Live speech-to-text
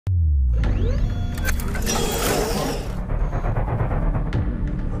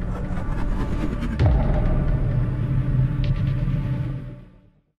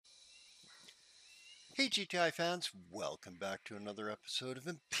GTI fans, welcome back to another episode of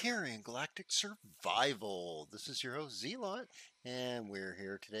Empyrion Galactic Survival. This is your host Zelot, and we're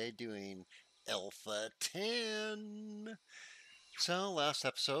here today doing Alpha 10. So last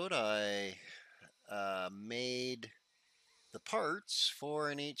episode I made the parts for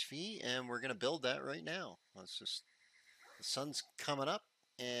an HV, and we're going to build that right now. The sun's coming up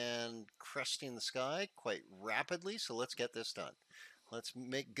and cresting the sky quite rapidly, so let's get this done. Let's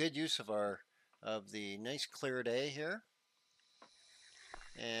make good use of the nice clear day here.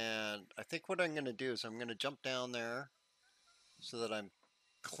 And I think what I'm going to do is I'm going to jump down there so that I'm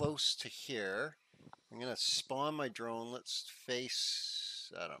close to here. I'm going to spawn my drone. Let's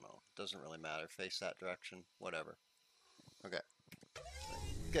face, I don't know, doesn't really matter. Face that direction, whatever. Okay,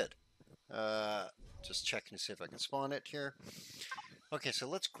 good. Just checking to see if I can spawn it here. Okay, so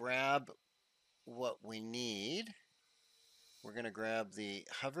let's grab what we need. We're going to grab the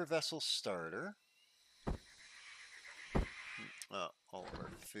hover vessel starter. All of our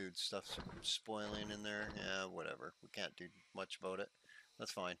food stuff's spoiling in there. Yeah, whatever. We can't do much about it.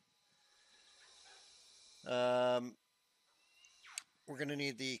 That's fine. We're going to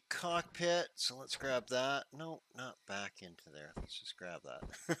need the cockpit, so let's grab that. No, not back into there. Let's just grab that.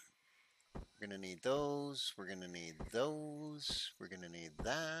 We're going to need those. We're going to need those. We're going to need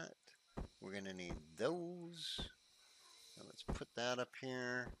that. We're going to need those. And let's put that up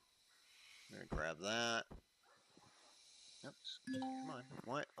here. I'm going to grab that. Oops. Come on.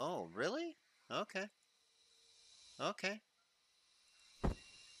 What? Oh, really? Okay. Okay.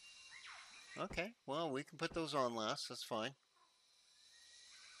 Okay. Well, we can put those on last. That's fine.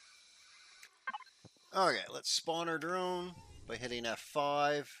 Okay, let's spawn our drone by hitting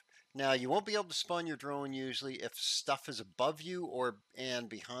F5. Now, you won't be able to spawn your drone usually if stuff is above you and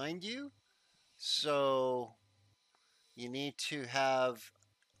behind you. So, you need to have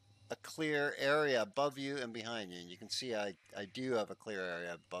a clear area above you and behind you. And you can see I do have a clear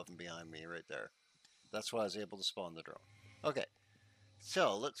area above and behind me right there. That's why I was able to spawn the drone. Okay,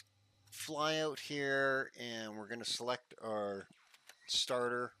 so let's fly out here and we're going to select our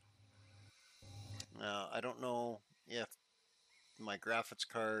starter. Now, I don't know if my graphics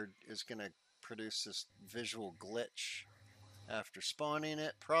card is going to produce this visual glitch after spawning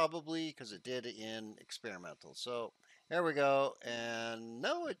it, probably because it did in experimental. So there we go, and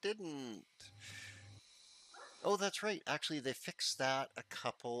no, it didn't. Oh, that's right. Actually, they fixed that a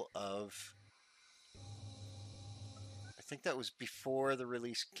couple of... I think that was before the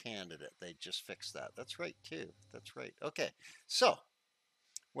release candidate. They just fixed that. That's right, too. That's right. Okay, so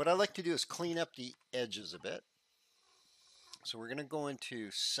what I like to do is clean up the edges a bit. So we're going to go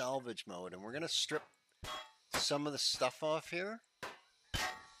into salvage mode, and we're going to strip some of the stuff off here.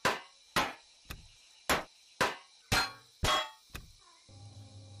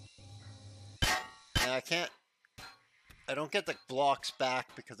 And I don't get the blocks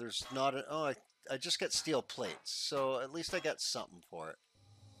back because there's not an, I just get steel plates. So at least I got something for it.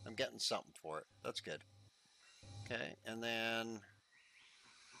 I'm getting something for it. That's good. Okay, and then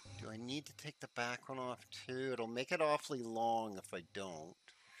do I need to take the back one off too? It'll make it awfully long if I don't.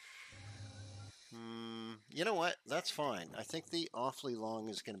 You know what? That's fine. I think the awfully long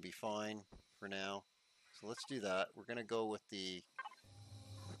is going to be fine for now. So let's do that. We're going to go with the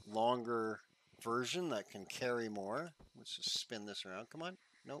longer version that can carry more. Let's just spin this around. Come on.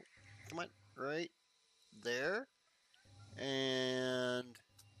 Nope. Come on. Right there. And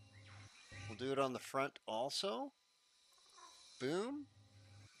we'll do it on the front also. Boom.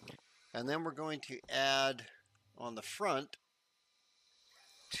 And then we're going to add on the front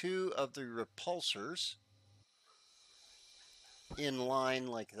 2 of the repulsors in line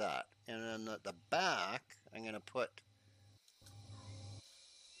like that. And then at the back, I'm going to put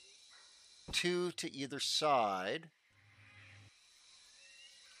 2 to either side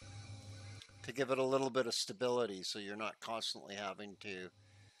to give it a little bit of stability so you're not constantly having to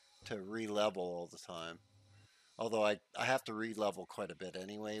re-level all the time. Although I have to re-level quite a bit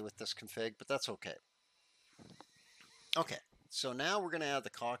anyway with this config, but that's okay. Okay, so now we're going to add the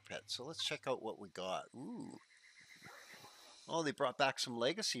cockpit. So let's check out what we got. Ooh. Oh, they brought back some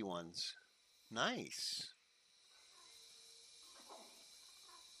legacy ones. Nice.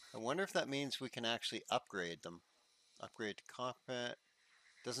 I wonder if that means we can actually upgrade them. Upgrade to cockpit.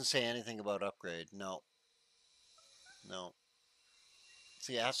 Doesn't say anything about upgrade. No. No.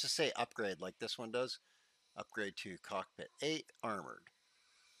 See, it has to say upgrade like this one does. Upgrade to cockpit 8 armored.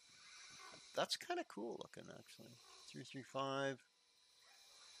 That's kind of cool looking, actually. 335.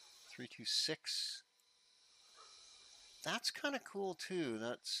 326. That's kind of cool too.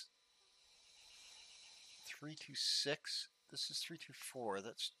 That's 326. This is 324.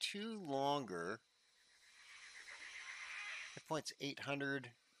 That's 2 longer Hit points 800.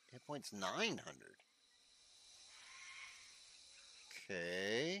 Hit points 900.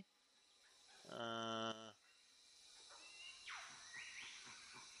 Okay. Uh,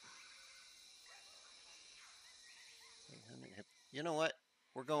 800 hit. You know what?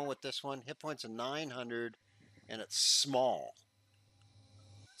 We're going with this one. Hit points of 900, and it's small.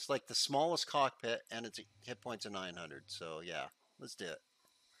 It's like the smallest cockpit, and it's hit points of 900. So yeah, let's do it.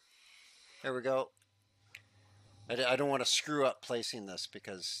 There we go. I don't want to screw up placing this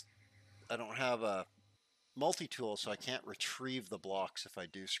because I don't have a multi-tool, so I can't retrieve the blocks if I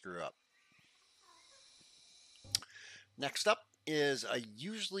do screw up. Next up is I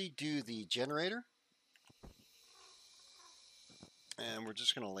usually do the generator. And we're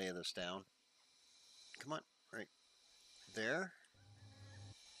just going to lay this down. Come on, right there.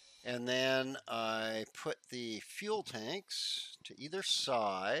 And then I put the fuel tanks to either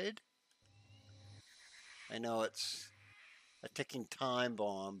side. I know it's a ticking time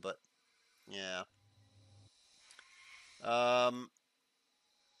bomb, but yeah.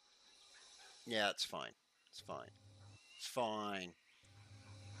 Yeah, it's fine. It's fine. It's fine.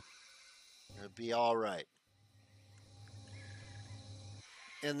 It'll be all right.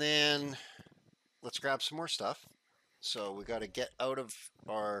 And then let's grab some more stuff. So we got to get out of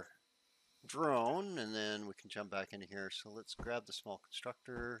our drone, and then we can jump back into here. So let's grab the small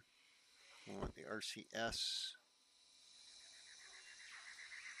constructor. We want the RCS.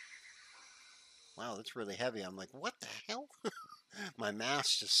 Wow, that's really heavy. I'm like, what the hell? My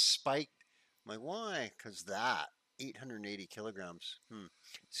mass just spiked. I'm like, why? Because that 880 kilograms.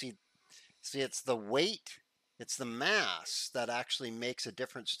 See, it's the weight, it's the mass that actually makes a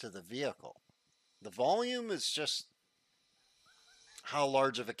difference to the vehicle. The volume is just how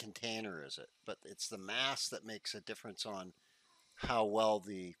large of a container is it, but it's the mass that makes a difference on how well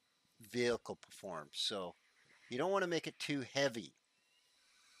the vehicle performs. So you don't want to make it too heavy.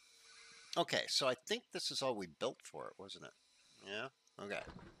 Okay, so I think this is all we built for it, wasn't it? Yeah? Okay.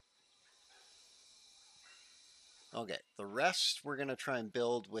 Okay, the rest we're going to try and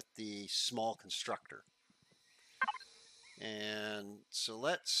build with the small constructor. And so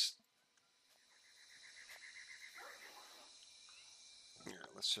let's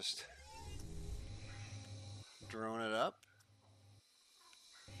just drone it up.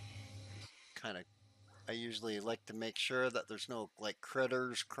 Kind of, I usually like to make sure that there's no like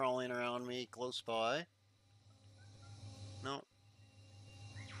critters crawling around me close by. No.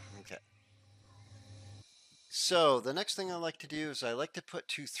 Okay. So the next thing I like to do is I like to put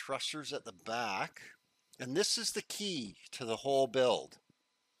 2 thrusters at the back. And this is the key to the whole build.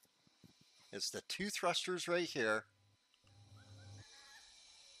 It's the 2 thrusters right here.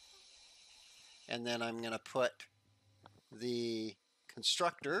 And then I'm going to put the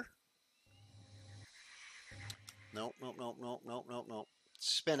constructor. Nope, nope, nope, nope, nope, nope, nope.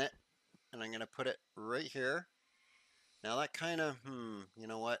 Spin it. And I'm going to put it right here. Now that kind of, you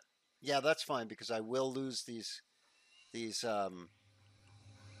know what? Yeah, that's fine because I will lose these,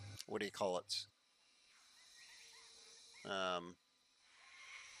 what do you call it?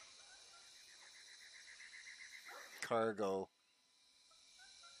 Cargo.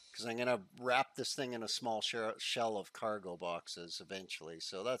 Because I'm going to wrap this thing in a small shell of cargo boxes eventually.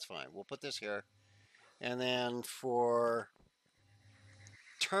 So that's fine. We'll put this here. And then for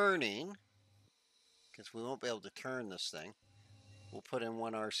turning, because we won't be able to turn this thing, we'll put in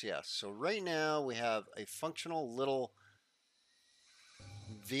 1 RCS. So right now we have a functional little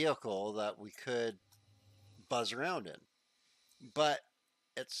vehicle that we could buzz around in. But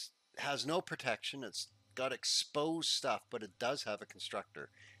it has no protection. It's got exposed stuff, but it does have a constructor.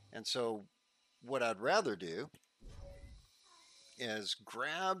 And so what I'd rather do is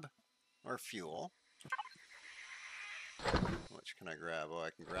grab our fuel. Which can I grab? Oh,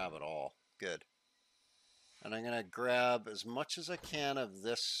 I can grab it all. Good. And I'm going to grab as much as I can of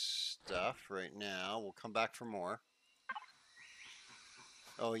this stuff right now. We'll come back for more.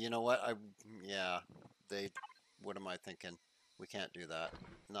 Oh, you know what? What am I thinking? We can't do that.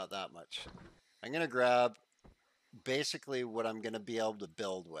 Not that much. I'm going to grab basically what I'm going to be able to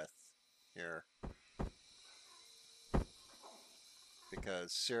build with here.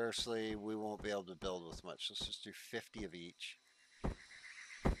 Because seriously, we won't be able to build with much. Let's just do 50 of each.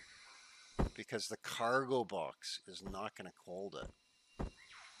 Because the cargo box is not going to hold it.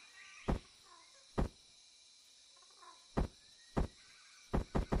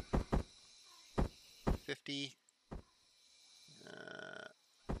 50.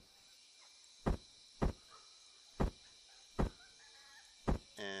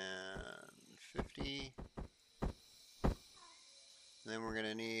 And 50. Then we're going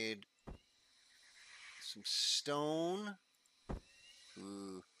to need some stone.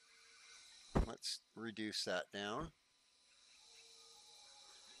 let's reduce that down.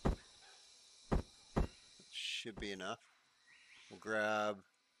 Should be enough. We'll grab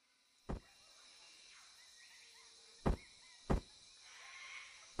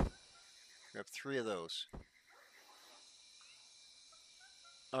three of those.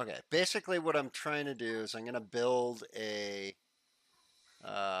 Okay, basically what I'm trying to do is I'm going to build a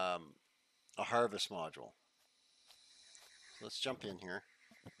harvest module. So let's jump in here.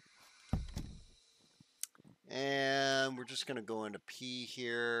 And we're just going to go into P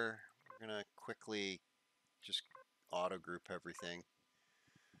here. We're going to quickly just auto group everything.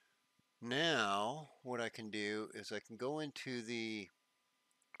 Now, what I can do is I can go into the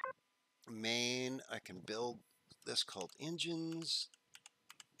main. I can build this called engines.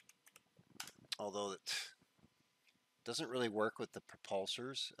 Although it doesn't really work with the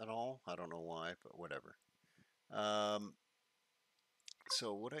propulsors at all. I don't know why, but whatever.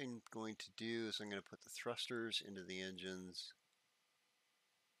 So what I'm going to do is I'm going to put the thrusters into the engines,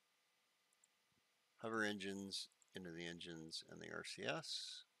 hover engines into the engines and the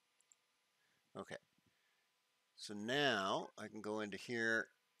RCS. Okay. So now I can go into here,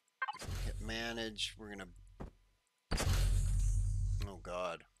 hit manage. We're going to, oh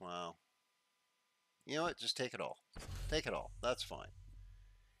God, wow. You know what? Just take it all. Take it all. That's fine.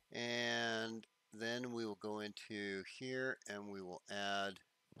 And then we will go into here and we will add,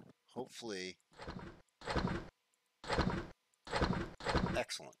 hopefully,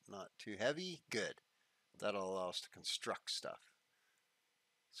 excellent. Not too heavy. Good. That'll allow us to construct stuff.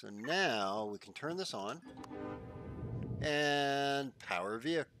 So now we can turn this on and power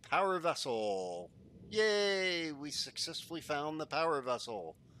vessel. Yay! We successfully found the power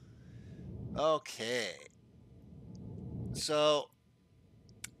vessel. Okay. So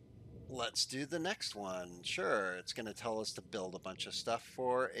let's do the next one. Sure, it's going to tell us to build a bunch of stuff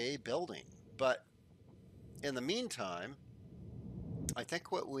for a building. But in the meantime, I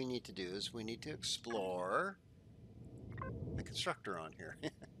think what we need to do is we need to explore the constructor on here.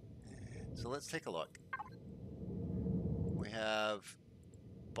 So let's take a look. We have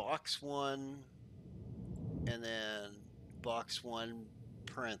box 1 and then box 1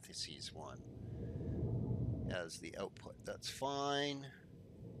 parentheses 1 as the output. That's fine.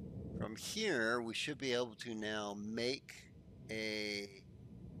 From here, we should be able to now make a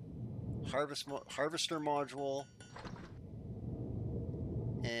harvester module,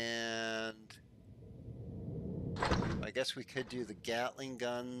 and I guess we could do the Gatling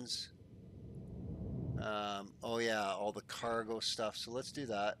guns. Oh yeah, all the cargo stuff. So let's do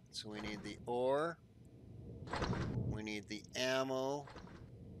that. So we need the ore. We need the ammo.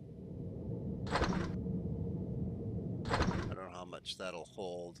 I don't know how much that'll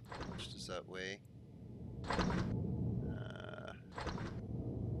hold. How much does that weigh?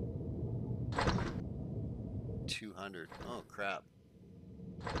 200. Oh crap.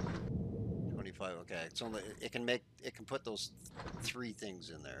 25. Okay, it's only it can put those 3 things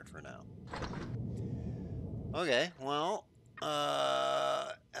in there for now. Okay, well,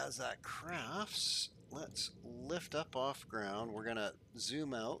 as that crafts, let's lift up off ground. We're gonna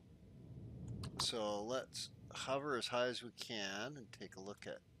zoom out. So let's hover as high as we can and take a look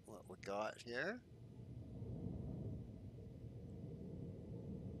at what we got here.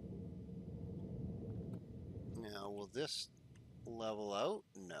 Now, will this level out?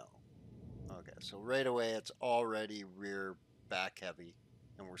 No. Okay, so right away it's already rear back heavy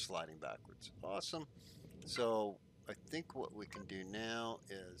and we're sliding backwards. Awesome. So I think what we can do now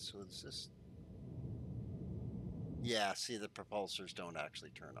is, so is this, yeah, see, the propulsors don't actually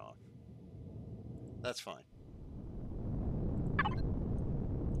turn off. That's fine.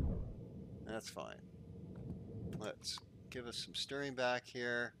 That's fine. Let's give us some steering back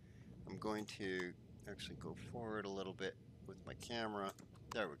here. I'm going to actually go forward a little bit with my camera.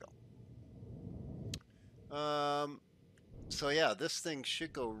 There we go. So yeah, this thing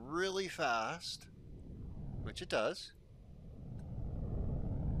should go really fast, which it does.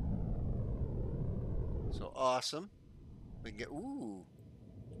 So awesome. We can get, ooh,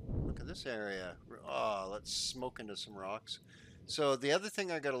 look at this area. Oh, let's smoke into some rocks. So the other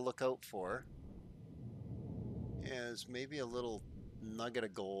thing I got to look out for is maybe a little nugget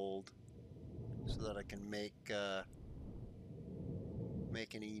of gold so that I can make an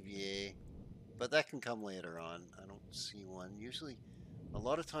EVA. But that can come later on. I don't see one. Usually, a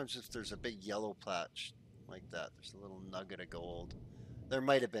lot of times if there's a big yellow patch like that, there's a little nugget of gold. There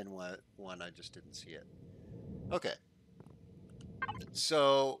might have been one, I just didn't see it. Okay.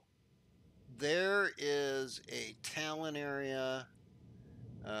 So there is a talent area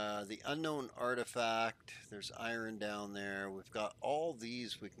The unknown artifact. There's iron down there. We've got all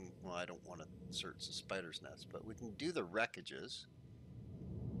these. We can. Well, I don't want to search the spider's nest, but we can do the wreckages.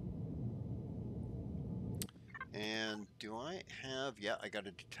 And do I have? Yeah, I got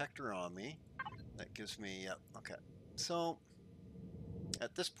a detector on me. That gives me. Yep. Okay. So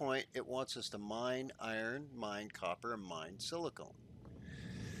at this point, it wants us to mine iron, mine copper, and mine silicone.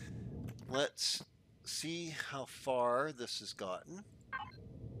 Let's see how far this has gotten.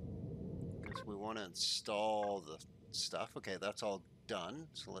 Because we want to install the stuff. Okay, that's all done.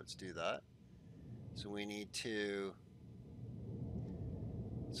 So let's do that. So we need to.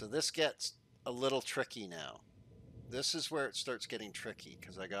 So this gets a little tricky now. This is where it starts getting tricky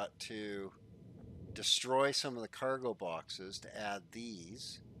because I got to destroy some of the cargo boxes to add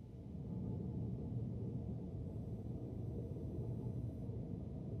these.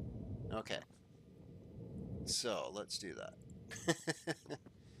 Okay. So let's do that.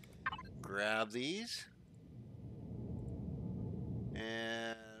 Grab these.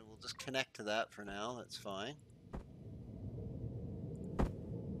 And we'll just connect to that for now. That's fine.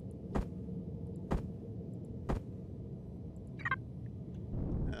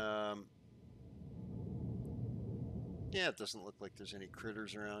 Yeah, it doesn't look like there's any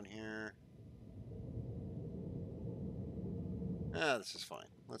critters around here. Ah, this is fine.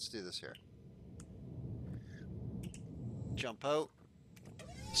 Let's do this here. Jump out,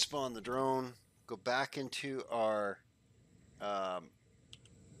 spawn the drone, go back into our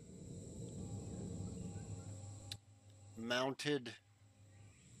mounted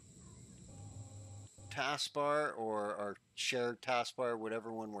taskbar or our shared taskbar,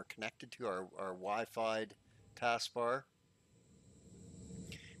 whatever one we're connected to, our Wi-Fi taskbar.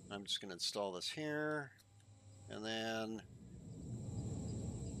 I'm just going to install this here, and then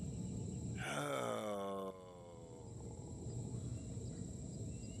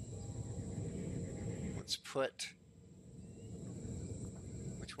let's put,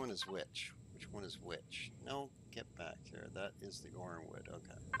 which one is which? Which one is which? No, get back here. That is the Orenwood.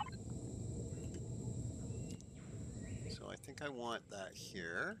 Okay. So I think I want that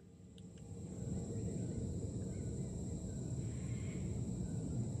here.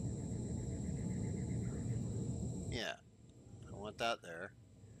 Yeah, I want that there.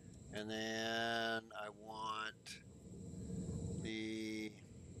 And then I want the,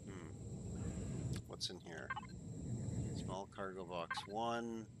 what's in here? Small cargo box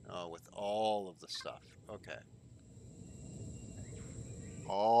 1 with all of the stuff. Okay.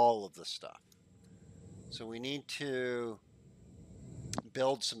 All of the stuff. So we need to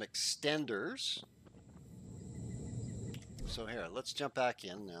build some extenders. So here, let's jump back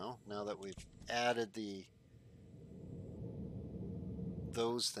in now that we've added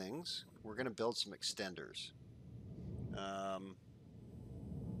those things. We're going to build some extenders.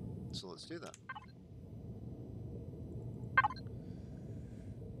 So let's do that.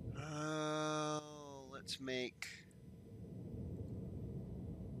 Let's make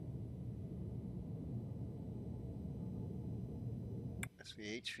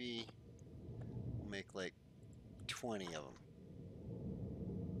SVHV. We'll make like 20 of them.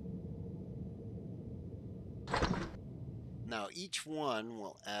 Now each one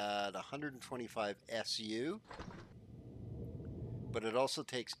will add 125 SU, but it also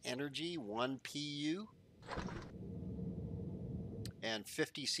takes energy, 1 PU, and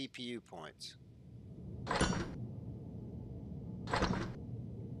 50 CPU points.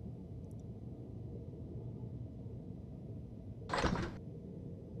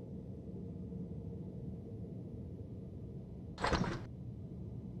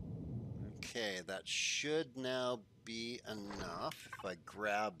 Okay, that should now be enough if I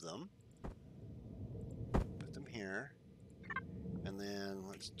grab them. Put them here. And then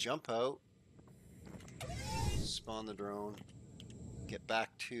let's jump out. Spawn the drone. Get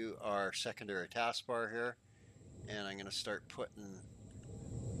back to our secondary taskbar here. And I'm going to start putting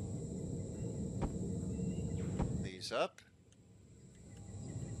these up.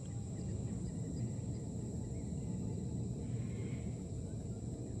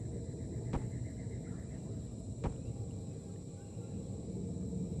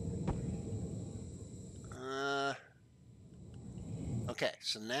 Okay,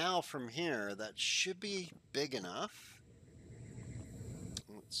 so now from here, that should be big enough.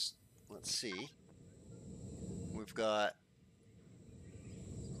 Let's see. We've got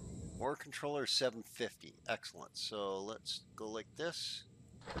ore controller 750. Excellent. So let's go like this.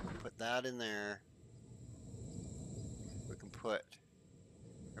 Put that in there. We can put.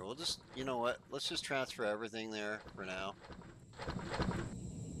 Here, we'll just. You know what? Let's just transfer everything there for now.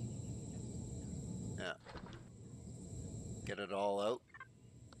 Yeah. Get it all out.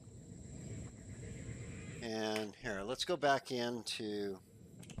 And here, let's go back into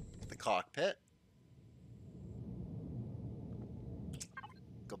the cockpit.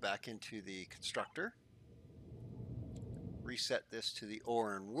 Go back into the constructor. Reset this to the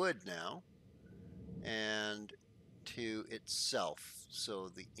ore and wood now. And to itself, so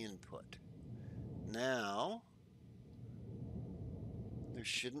the input. Now, there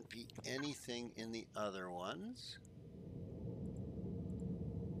shouldn't be anything in the other ones.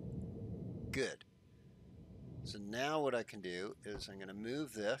 Good. So now what I can do is I'm going to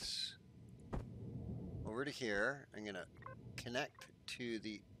move this over to here. I'm going to connect to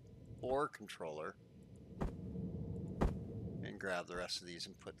the ore controller and grab the rest of these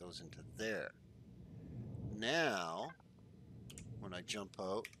and put those into there. Now, when I jump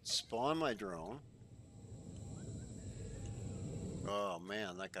out, spawn my drone. Oh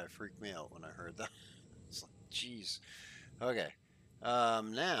man, that guy freaked me out when I heard that. It's like, geez. Okay.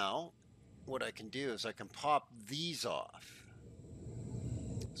 Now, what I can do is I can pop these off.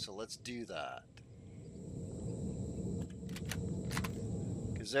 So let's do that.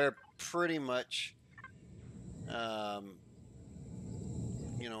 Because they're pretty much,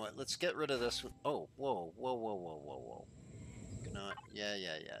 you know what, let's get rid of this one. Oh, whoa, whoa, whoa, whoa, whoa, whoa. Not, yeah.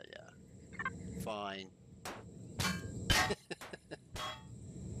 Fine.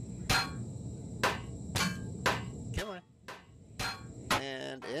 Come on.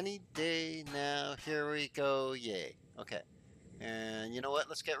 And any day now, here we go, yay. Okay. And you know what,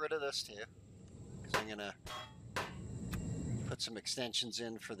 let's get rid of this too. Because I'm gonna put some extensions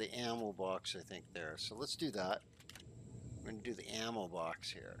in for the ammo box, I think, there. So let's do that. We're going to do the ammo box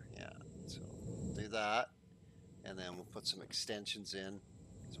here. Yeah. So do that. And then we'll put some extensions in.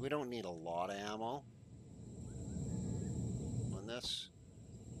 So we don't need a lot of ammo on this.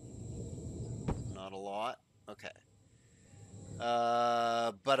 Not a lot. Okay.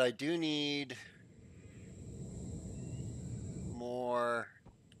 But I do need more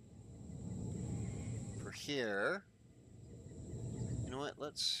for here. You know what?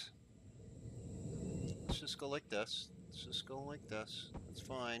 Let's just go like this. Let's just go like this. That's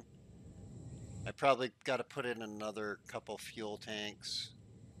fine. I probably got to put in another couple fuel tanks.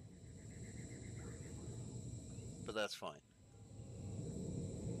 But that's fine.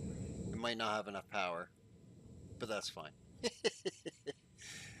 It might not have enough power. But that's fine.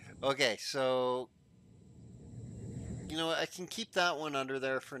 Okay, so you know what? I can keep that one under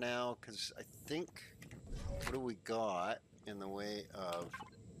there for now because I think, what do we got in the way of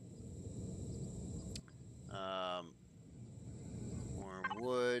warm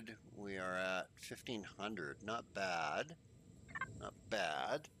wood? We are at 1,500. Not bad. Not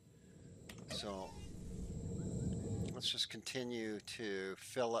bad. So let's just continue to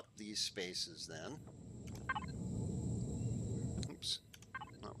fill up these spaces then. Oops.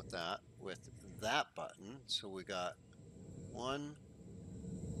 Not with that. With that button. So we got 1,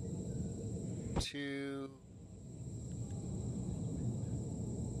 2,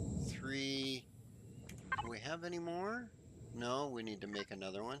 3. Do we have any more? No, we need to make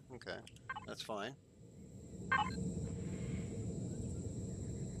another one. Okay, that's fine.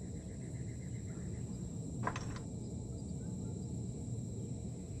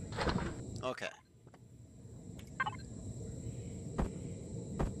 Okay.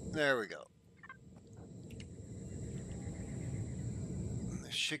 There we go.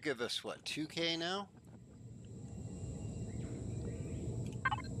 This should give us, what, 2K now?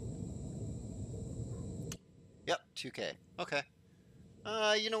 Yep, 2K. Okay.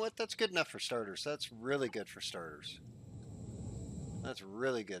 You know what? That's good enough for starters. That's really good for starters. That's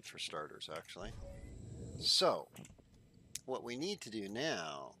really good for starters, actually. So, what we need to do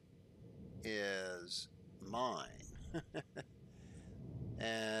now is mine.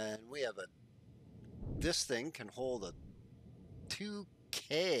 And we have this thing can hold a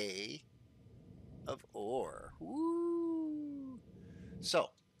 2K of ore. Woo! So,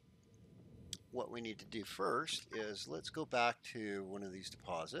 what we need to do first is let's go back to one of these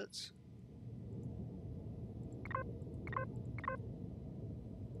deposits.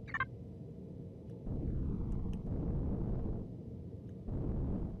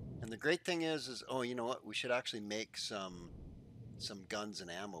 And the great thing is oh, you know what? We should actually make some guns and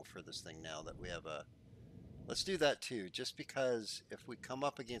ammo for this thing now that we have a... Let's do that too, just because if we come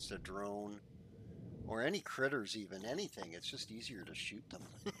up against a drone or any critters, even anything, it's just easier to shoot them.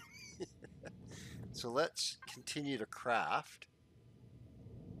 So let's continue to craft.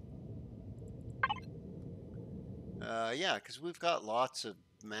 Yeah, because we've got lots of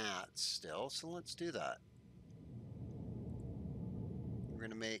mats still, so let's do that. We're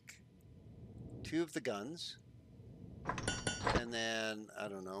going to make 2 of the guns. And then, I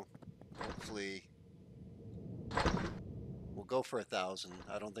don't know, hopefully We'll go for 1,000.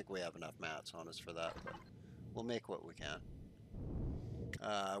 I don't think we have enough mats on us for that, but we'll make what we can.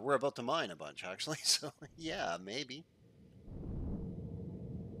 We're about to mine a bunch, actually, so yeah, maybe.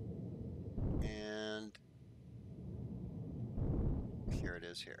 And here it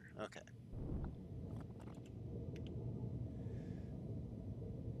is here. Okay.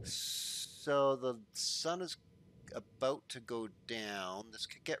 So the sun is about to go down. This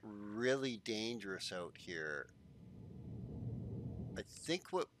could get really dangerous out here. I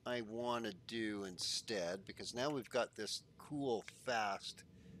think what I want to do instead, because now we've got this cool, fast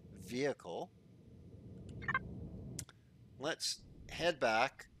vehicle, let's head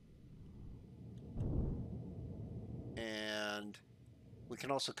back, and we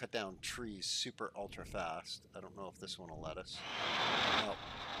can also cut down trees super ultra fast. I don't know if this one will let us. No.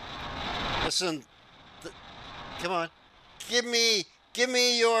 Listen, come on, give me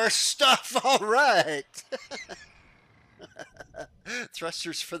your stuff. All right.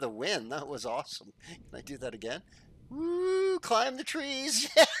 Thrusters for the win. That was awesome. Can I do that again? Woo! Climb the trees.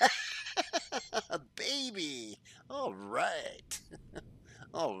 Yeah, baby. All right.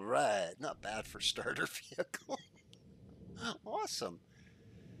 All right. Not bad for starter vehicle. Awesome.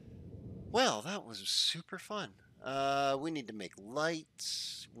 Well, that was super fun. We need to make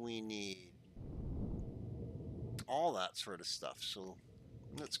lights. We need all that sort of stuff. So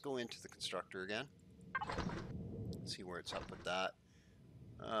let's go into the constructor again. See where it's up with that.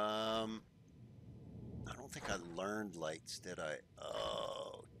 I don't think I learned lights, did I?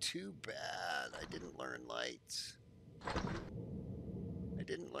 Oh, too bad. I didn't learn lights. I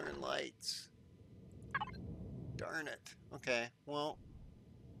didn't learn lights. Darn it. Okay, well,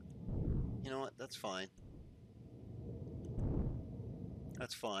 you know what? That's fine.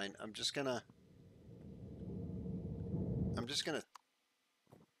 That's fine. I'm just gonna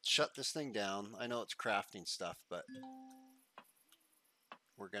shut this thing down. I know it's crafting stuff, but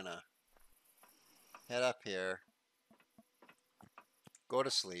we're gonna head up here, go to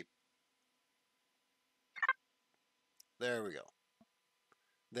sleep. There we go.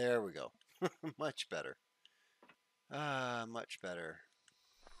 There we go. Much better. Much better.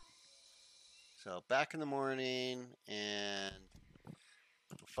 So back in the morning, and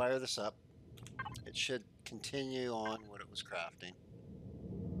we'll fire this up. It should continue on what it was crafting.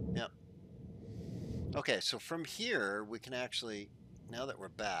 Yep. Okay, so from here we can actually, now that we're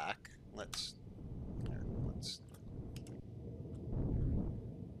back, let's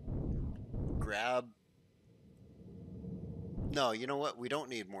grab. No, you know what? We don't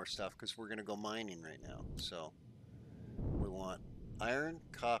need more stuff because we're going to go mining right now. So we want iron,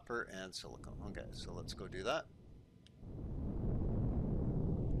 copper, and silicone. Okay, so let's go do that.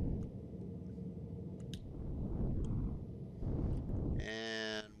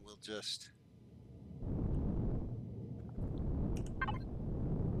 And we'll just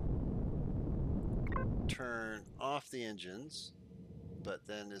turn off the engines. But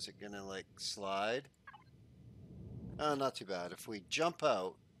then is it going to like slide? Oh, not too bad. If we jump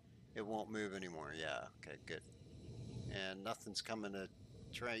out, it won't move anymore. Yeah, okay, good. And nothing's coming to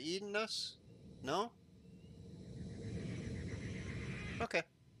try eating us? No? Okay,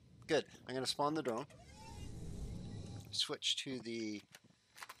 good. I'm going to spawn the drone. Switch to the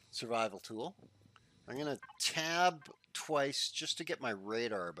survival tool. I'm going to tab twice just to get my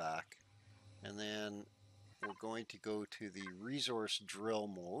radar back. And then we're going to go to the resource drill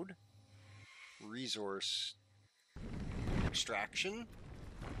mode. Resource extraction.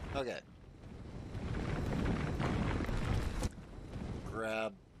 Okay.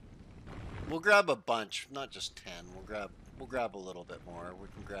 We'll grab a bunch, not just 10. We'll grab a little bit more. We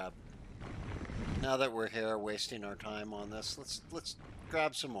can grab, now that we're here wasting our time on this, let's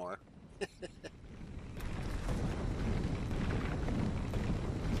grab some more.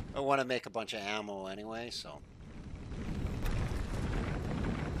 I want to make a bunch of ammo anyway, so.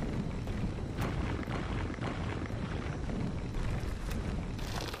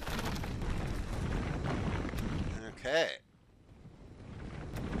 Okay.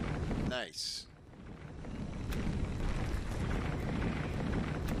 Nice.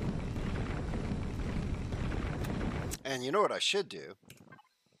 And you know what I should do?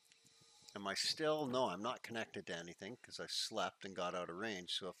 Am I still? No, I'm not connected to anything because I slept and got out of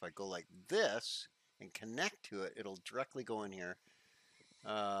range. So if I go like this and connect to it, it'll directly go in here.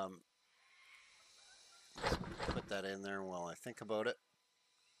 Put that in there while I think about it.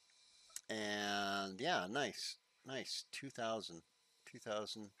 And yeah, nice. Nice. 2,000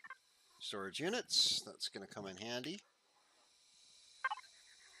 storage units. That's going to come in handy.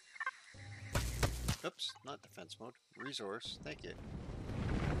 Oops, not defense mode. Resource. Thank you.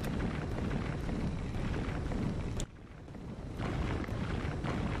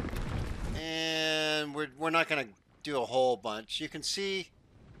 we're not going to do a whole bunch. You can see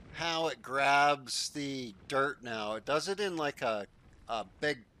how it grabs the dirt now. It does it in like a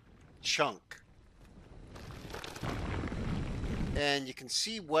big chunk. And you can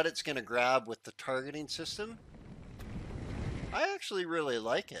see what it's going to grab with the targeting system. I actually really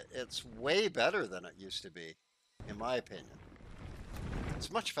like it. It's way better than it used to be, in my opinion.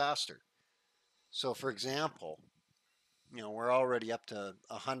 It's much faster. So for example, you know, we're already up to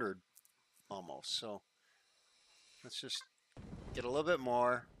 100 almost. So let's just get a little bit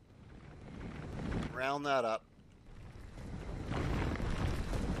more, round that up. I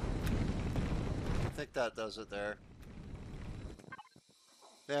think that does it there.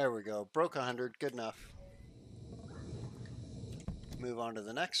 There we go. Broke 100. Good enough. Move on to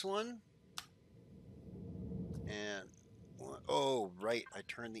the next one. And, oh, right. I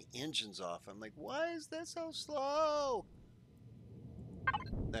turned the engines off. I'm like, why is this so slow?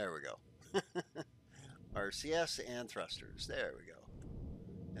 There we go. RCS and thrusters. There we go.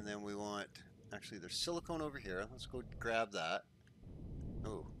 And then we want, actually, there's silicone over here. Let's go grab that.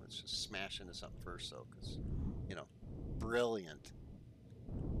 Oh, let's just smash into something first, though, because, you know, brilliant.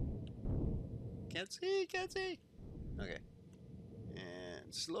 Can't see, can't see. Okay.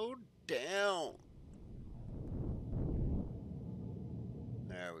 And slow down.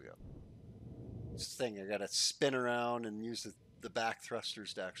 There we go. This thing, I gotta spin around and use the back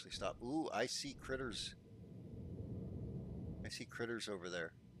thrusters to actually stop. Ooh, I see critters. I see critters over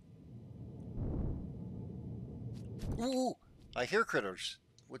there. Ooh, I hear critters.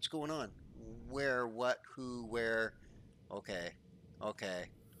 What's going on? Where, what, who, where? Okay, okay.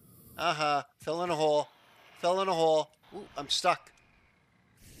 Fell in a hole. Fell in a hole. Ooh, I'm stuck.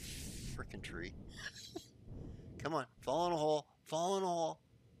 Frickin' tree. Come on, fall in a hole. Fall in a hole.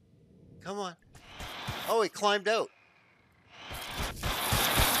 Come on. Oh, he climbed out.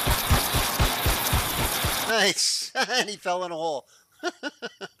 Nice. And he fell in a hole.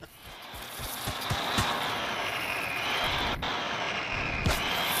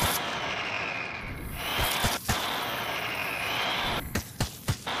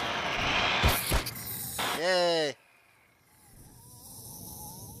 Yay.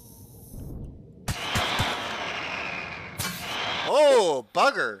 Oh,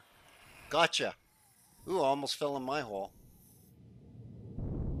 bugger. Gotcha. Ooh, almost fell in my hole.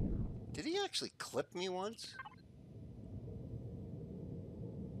 Did he actually clip me once?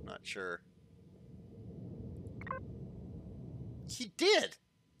 Not sure. He did.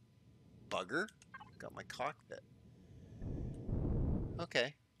 Bugger. Got my cockpit.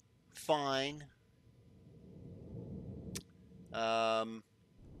 Okay. Fine.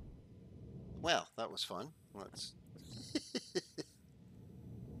 Well, that was fun. Let's...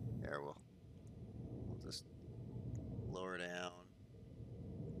 There, we'll just lower down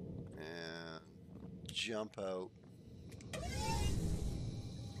and jump out.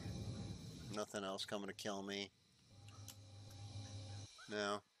 Nothing else coming to kill me.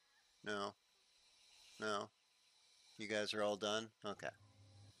 No, no, no. You guys are all done? Okay.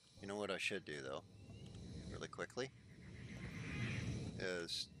 You know what I should do, though, really quickly,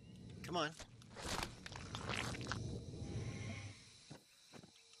 is... Come on.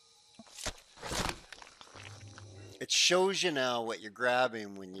 It shows you now what you're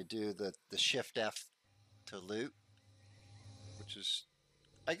grabbing when you do the Shift F to loot, which is,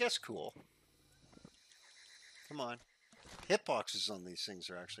 I guess, cool. Come on. Hitboxes on these things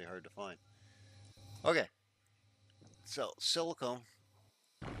are actually hard to find. Okay. So, silicone.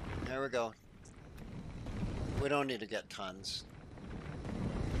 There we go. We don't need to get tons.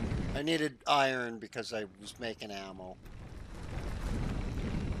 I needed iron because I was making ammo.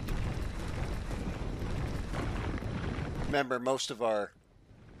 Remember, most of our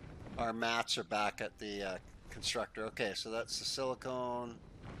mats are back at the constructor. Okay, so that's the silicone.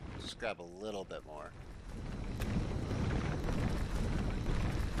 Just grab a little bit more.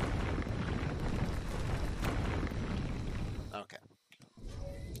 Okay.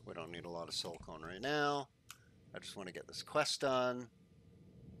 We don't need a lot of silicone right now. I just want to get this quest done.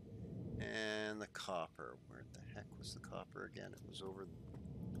 And the copper. Where the heck was the copper again? It was over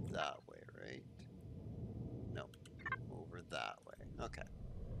that way, right? No. Over that way. Okay.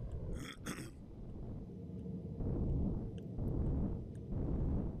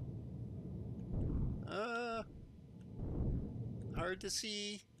 Hard to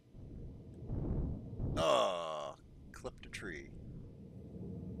see. Oh, clipped a tree.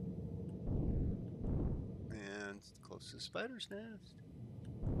 And close to the spider's nest.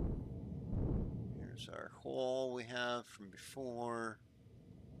 Here's our hole we have from before.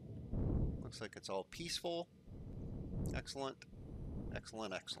 Looks like it's all peaceful. Excellent.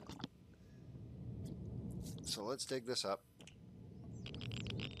 Excellent, excellent. So let's dig this up.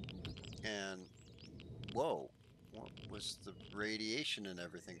 And, whoa, what was the radiation and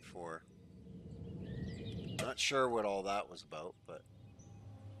everything for? Not sure what all that was about, but...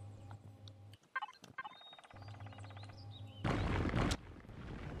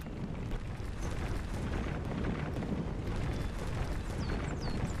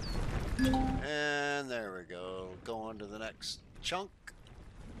 And there we go. Go on to the next chunk.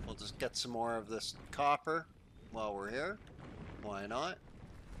 We'll just get some more of this copper while we're here. Why not?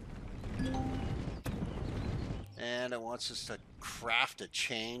 And it wants us to craft a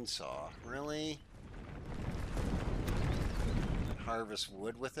chainsaw. Really? And harvest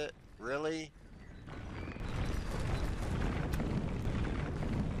wood with it? Really?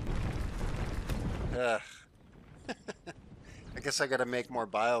 Ugh. I guess I gotta make more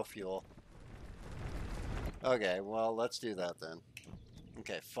biofuel. Okay, well, let's do that then.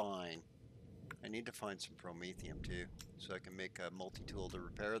 Okay, fine. I need to find some promethium too, so I can make a multi-tool to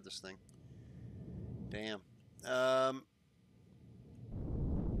repair this thing. Damn.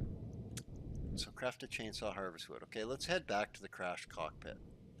 So craft a chainsaw, harvest wood. Okay, let's head back to the crashed cockpit.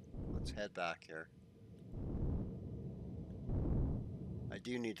 Let's head back here. I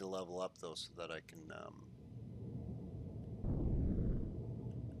do need to level up though so that I can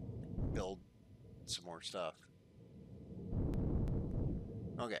build some more stuff.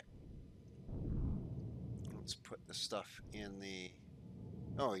 Okay. Let's put the stuff in the...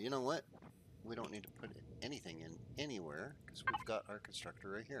 Oh, you know what? We don't need to put anything in anywhere because we've got our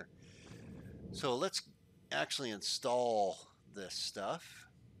constructor right here. So let's actually install this stuff.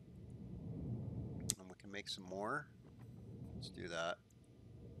 And we can make some more. Let's do that.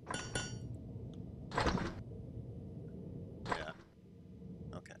 Yeah.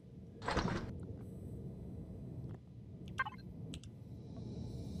 Okay.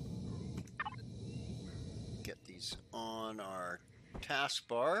 Get these on our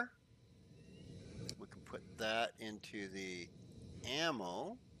taskbar. We can put that into the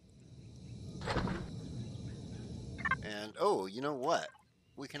ammo. And, oh, you know what?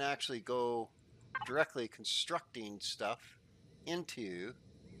 We can actually go directly constructing stuff into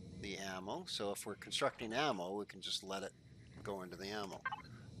the ammo. So if we're constructing ammo, we can just let it go into the ammo.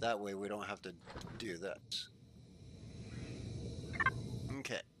 That way we don't have to do this.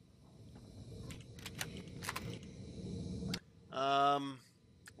 Okay.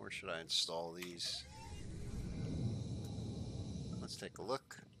 Where should I install these? Let's take a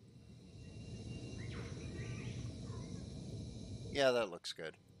look. Yeah, that looks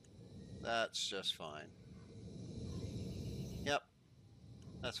good. That's just fine. Yep,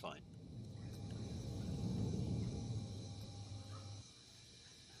 that's fine.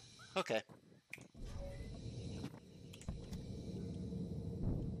 Okay.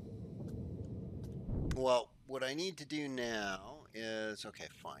 Well, what I need to do now is, okay,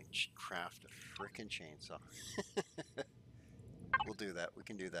 fine, craft a frickin' chainsaw. We'll do that. We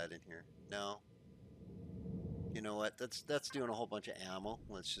can do that in here. No. You know what? That's doing a whole bunch of ammo.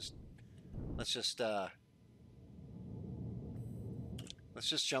 Let's just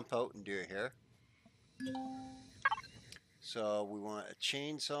jump out and do it here. So we want a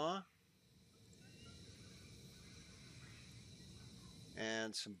chainsaw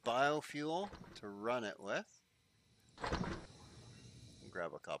and some biofuel to run it with.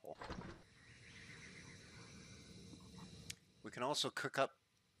 Grab a couple. We can also cook up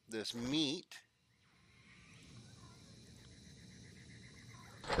this meat.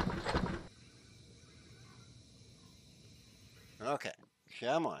 Okay,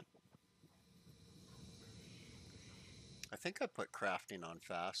 come on. I think I put crafting on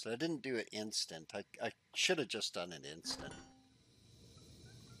fast. I didn't do it instant. I should have just done it instant.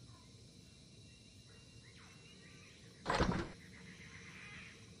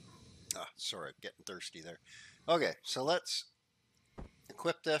 Ah, sorry, getting thirsty there. Okay, so let's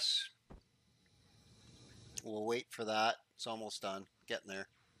equip this. We'll wait for that. It's almost done. Getting there.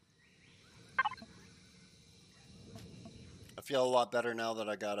 I feel a lot better now that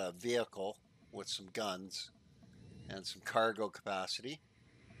I got a vehicle with some guns and some cargo capacity.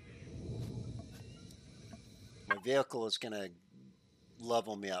 My vehicle is going to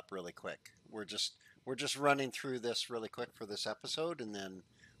level me up really quick. We're just running through this really quick for this episode, and then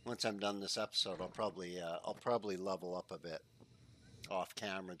once I'm done this episode, I'll probably level up a bit off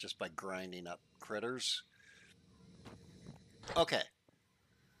camera just by grinding up critters. Okay.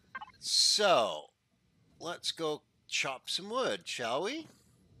 So, let's go chop some wood, shall we?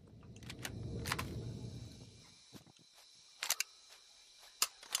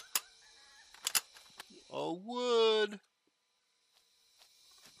 Oh, wood.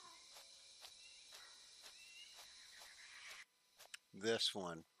 This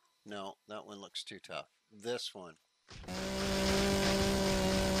one. No, that one looks too tough. This one.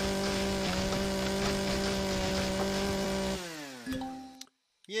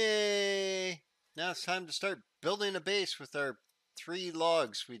 Yay! Now it's time to start building a base with our 3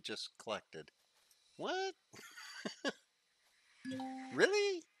 logs we just collected. What?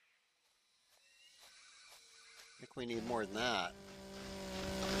 Really? I think we need more than that.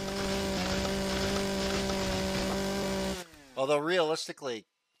 Although realistically,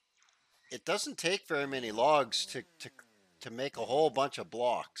 it doesn't take very many logs to make a whole bunch of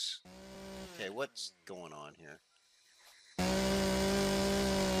blocks. Okay, what's going on here?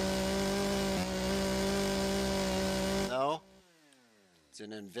 No? It's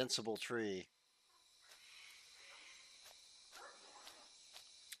an invincible tree.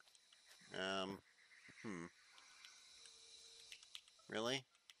 Really?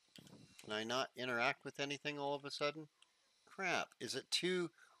 Can I not interact with anything all of a sudden? Crap. Is it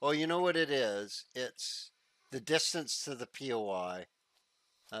too... Oh, you know what it is? It's the distance to the POI.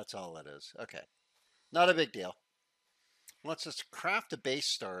 That's all it is. Okay. Not a big deal. Let's just craft a base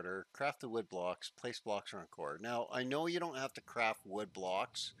starter, craft the wood blocks, place blocks around core. Now, I know you don't have to craft wood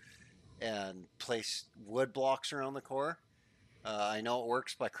blocks and place wood blocks around the core. I know it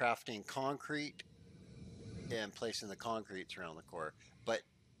works by crafting concrete and placing the concretes around the core, but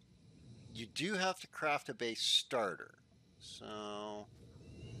you do have to craft a base starter. So,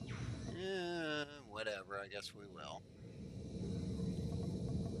 yeah, whatever, I guess we will.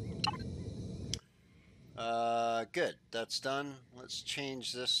 Good, that's done. Let's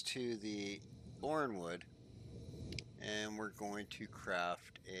change this to the Orenwood, and we're going to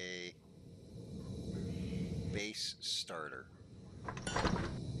craft a base starter.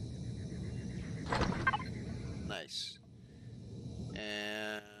 Nice.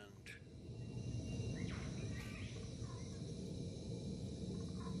 And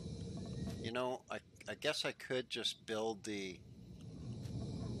you know, I guess I could just build the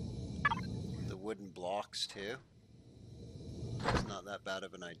wooden blocks too. It's not that bad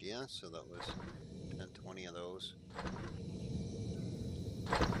of an idea, so that was 10, 20 of those.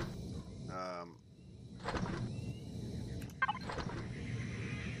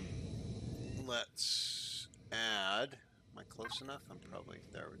 Let's add, am I close enough? I'm probably,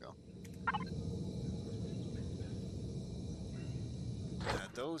 there we go.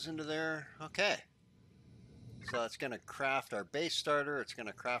 Add those into there. Okay. So it's going to craft our base starter. It's going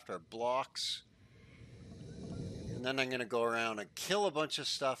to craft our blocks. And then I'm going to go around and kill a bunch of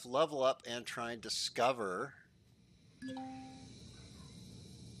stuff, level up, and try and discover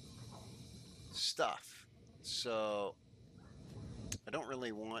stuff. So I don't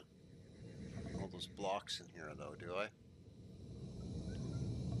really want all those blocks in here, though, do I?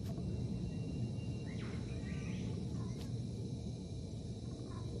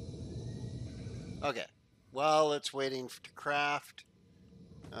 Okay. While it's waiting to craft,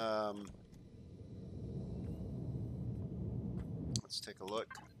 let's take a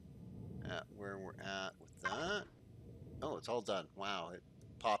look at where we're at with that. Oh, it's all done. Wow, it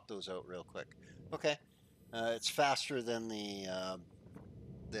popped those out real quick. Okay, it's faster than the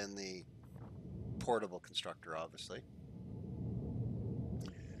portable constructor, obviously.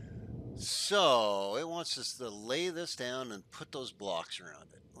 So it wants us to lay this down and put those blocks around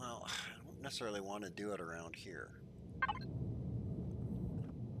it. Well, I don't necessarily want to do it around here.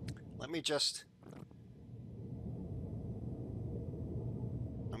 Let me just...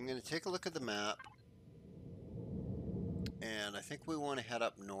 I'm going to take a look at the map. And I think we want to head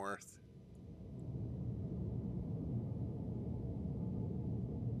up north.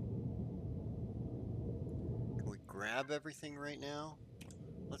 Can we grab everything right now?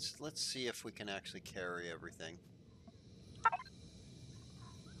 Let's see if we can actually carry everything.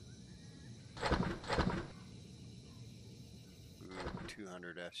 Ooh,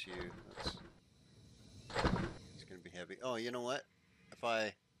 200 SU. It's going to be heavy. Oh, you know what? If I...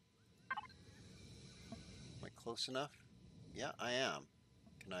 Am I close enough? Yeah, I am.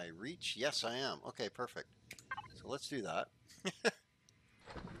 Can I reach? Yes, I am. Okay, perfect. So let's do that.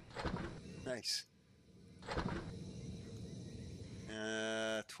 Nice.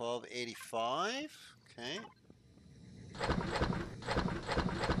 1285. Okay.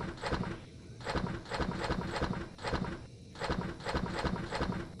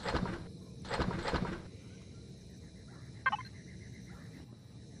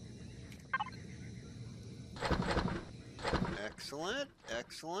 Excellent,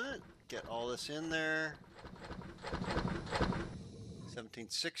 excellent. Get all this in there.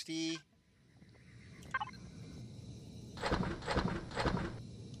 1760.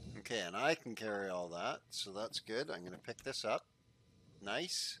 Okay, and I can carry all that, so that's good. I'm going to pick this up.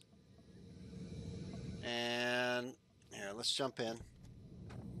 Nice. And here, let's jump in.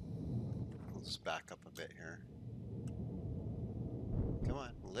 Let's back up a bit here. Come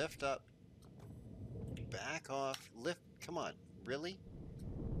on, lift up. Back off. Lift. Come on. Really?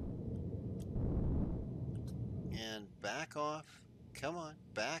 And back off. Come on.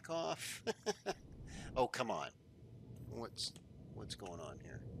 Back off. Oh, come on. What's going on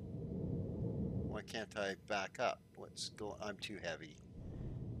here? Why can't I back up? I'm too heavy.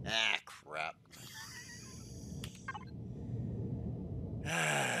 Ah, crap.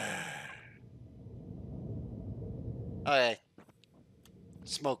 Okay.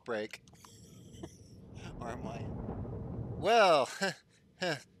 Smoke break. Or am I? Well,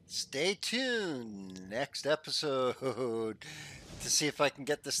 stay tuned next episode to see if I can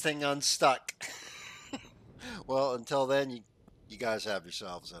get this thing unstuck. Well, until then, you guys have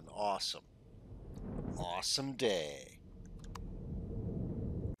yourselves an awesome day.